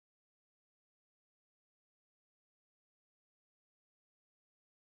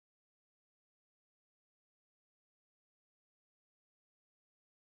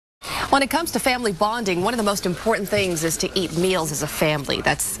When it comes to family bonding, one of the most important things is to eat meals as a family.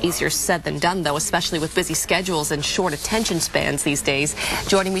 That's easier said than done, though, especially with busy schedules and short attention spans these days.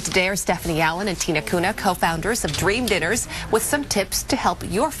 Joining me today are Stephanie Allen and Tina Kuna, co-founders of Dream Dinners, with some tips to help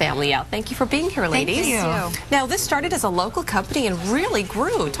your family out. Thank you for being here, ladies. Thank you. Now, this started as a local company and really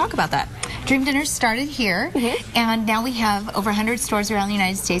grew. Talk about that. Dream Dinners started here, and now we have over 100 stores around the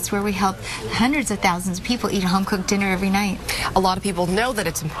United States where we help hundreds of thousands of people eat a home-cooked dinner every night. A lot of people know that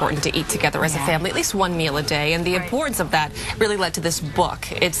it's important to eat together as a family, at least one meal a day, and the importance of that really led to this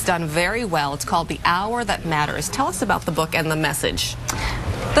book. It's done very well. It's called The Hour That Matters. Tell us about the book and the message.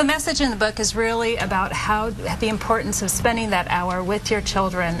 The message in the book is really about how the importance of spending that hour with your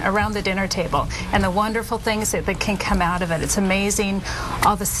children around the dinner table and the wonderful things that can come out of it. It's amazing,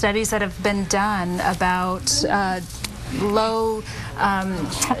 all the studies that have been done about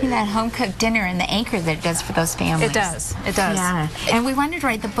having that home-cooked dinner and the anchor that it does for those families. It does. It does. Yeah. And we wanted to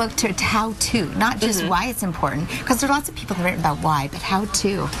write the book to how-to, not just why it's important, because there are lots of people that have written about why, but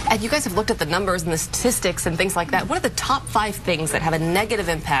how-to. And you guys have looked at the numbers and the statistics and things like that. What are the top 5 things that have a negative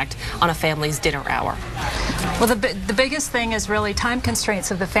impact on a family's dinner hour? Well, the biggest thing is really time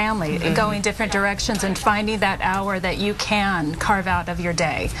constraints of the family, going different directions and finding that hour that you can carve out of your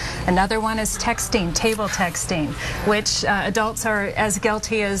day. Another one is texting, table texting, which adults are as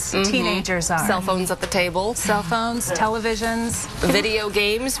guilty as teenagers are. Cell phones at the table. Cell phones, televisions. Video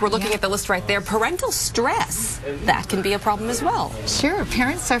games. We're looking at the list right there. Parental stress. That can be a problem as well. Sure.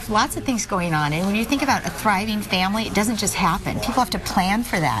 Parents have lots of things going on. And when you think about a thriving family, it doesn't just happen. People have to plan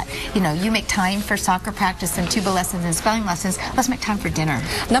for that. You know, you make time for soccer practice and tuba lessons and spelling lessons. Let's make time for dinner.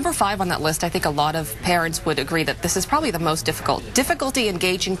 Number 5 on that list, I think a lot of parents would agree that this is probably the most difficult. Difficulty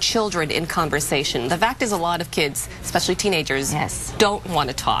engaging children in conversation. The fact is a lot of kids, especially teenagers, don't want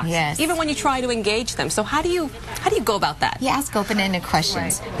to talk. Even when you try to engage them. So how do you go about that? You ask open-ended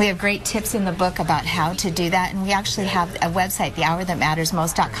questions. We have great tips in the book about how to do that, and we actually have a website,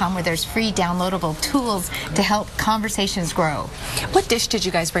 thehourthatmattersmost.com, where there's free downloadable tools to help conversations grow. What dish did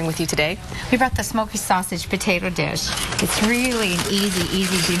you guys bring with you today? We brought the smoky sausage potato dish. It's really an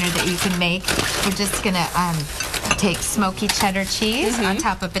easy dinner that you can make. We're just gonna take smoky cheddar cheese on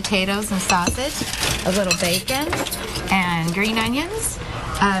top of potatoes and sausage, a little bacon, and green onions.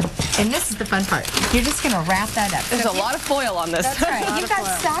 And this is the fun part. You're just going to wrap that up. There's a lot of foil on this. That's right. You've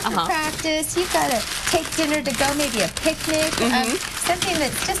got soccer practice. You've got to take dinner to go, maybe a picnic, something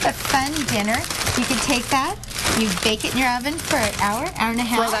that's just a fun dinner. You can take that. You bake it in your oven for an hour, hour and a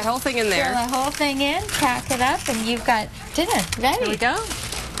half. Throw that whole thing in there. Throw the whole thing in, pack it up, and you've got dinner ready. Here we go.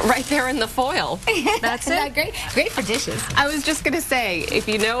 Right there in the foil. That's it. Great for dishes. I was just going to say, if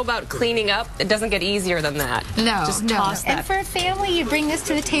you know about cleaning up, it doesn't get easier than that. No, just toss that. And for a family, you bring this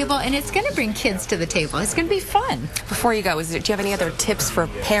to the table, and it's going to bring kids to the table. It's going to be fun. Before you go, do you have any other tips for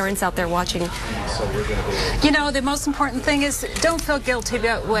parents out there watching? You know, the most important thing is don't feel guilty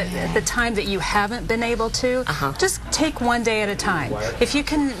about the time that you haven't been able to. Just take one day at a time. If you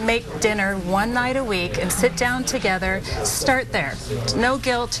can make dinner one night a week and sit down together, start there. No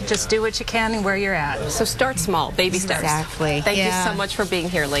guilt. Just do what you can and where you're at. So start small, baby steps. Exactly. Thank you so much for being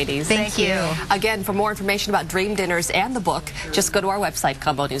here, ladies. Thank you. Again, for more information about Dream Dinners and the book, just go to our website,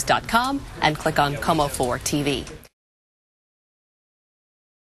 Komo4.com, and click on Komo4 TV.